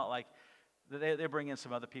up, because I'm not like, they bring in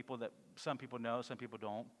some other people that some people know, some people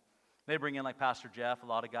don't. They bring in like Pastor Jeff. A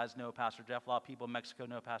lot of guys know Pastor Jeff. A lot of people in Mexico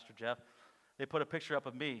know Pastor Jeff. They put a picture up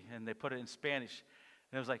of me, and they put it in Spanish.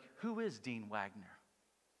 And it was like, who is Deane Wagner?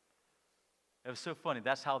 It was so funny.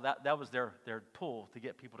 That's how that was their pull to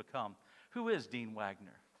get people to come. Who is Deane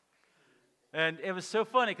Wagner? And it was so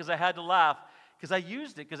funny, because I had to laugh, because I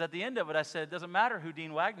used it, because at the end of it I said, it doesn't matter who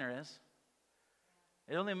Deane Wagner is.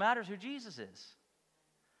 It only matters who Jesus is.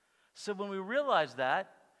 So when we realize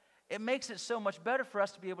that, it makes it so much better for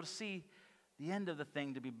us to be able to see the end of the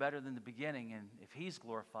thing to be better than the beginning. And if he's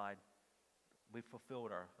glorified, we've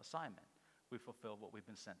fulfilled our assignment. We've fulfilled what we've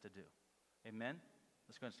been sent to do. Amen?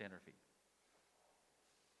 Let's go and stand on our feet.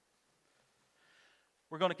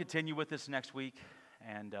 We're going to continue with this next week,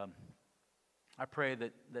 and I pray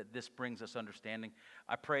that this brings us understanding.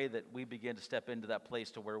 I pray that we begin to step into that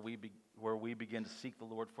place to where we begin to seek the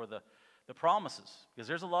Lord for the promises, because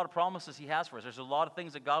there's a lot of promises he has for us. There's a lot of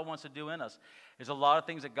things that God wants to do in us. There's a lot of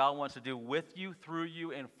things that God wants to do with you, through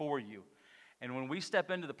you, and for you. And when we step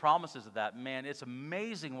into the promises of that, man, it's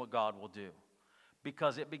amazing what God will do,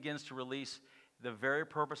 because it begins to release the very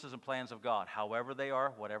purposes and plans of God, however they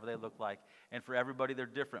are, whatever they look like. And for everybody, they're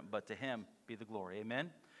different, but to him be the glory.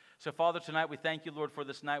 Amen? So, Father, tonight we thank you, Lord, for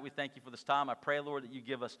this night. We thank you for this time. I pray, Lord, that you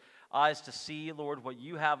give us eyes to see, Lord, what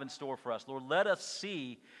you have in store for us. Lord, let us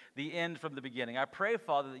see the end from the beginning. I pray,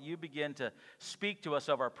 Father, that you begin to speak to us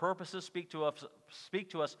of our purposes, speak to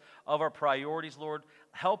us of our priorities, Lord.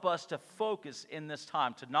 Help us to focus in this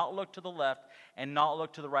time, to not look to the left and not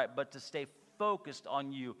look to the right, but to stay focused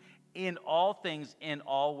on you in all things, in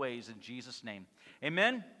all ways, in Jesus' name.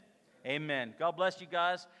 Amen? Amen. God bless you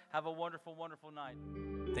guys. Have a wonderful, wonderful night.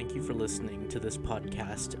 Thank you for listening to this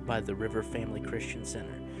podcast by the River Family Christian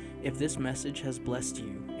Center. If this message has blessed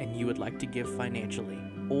you and you would like to give financially,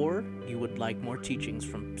 or you would like more teachings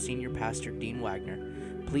from Senior Pastor Deane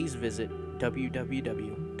Wagner, please visit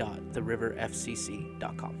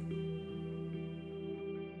www.theriverfcc.com.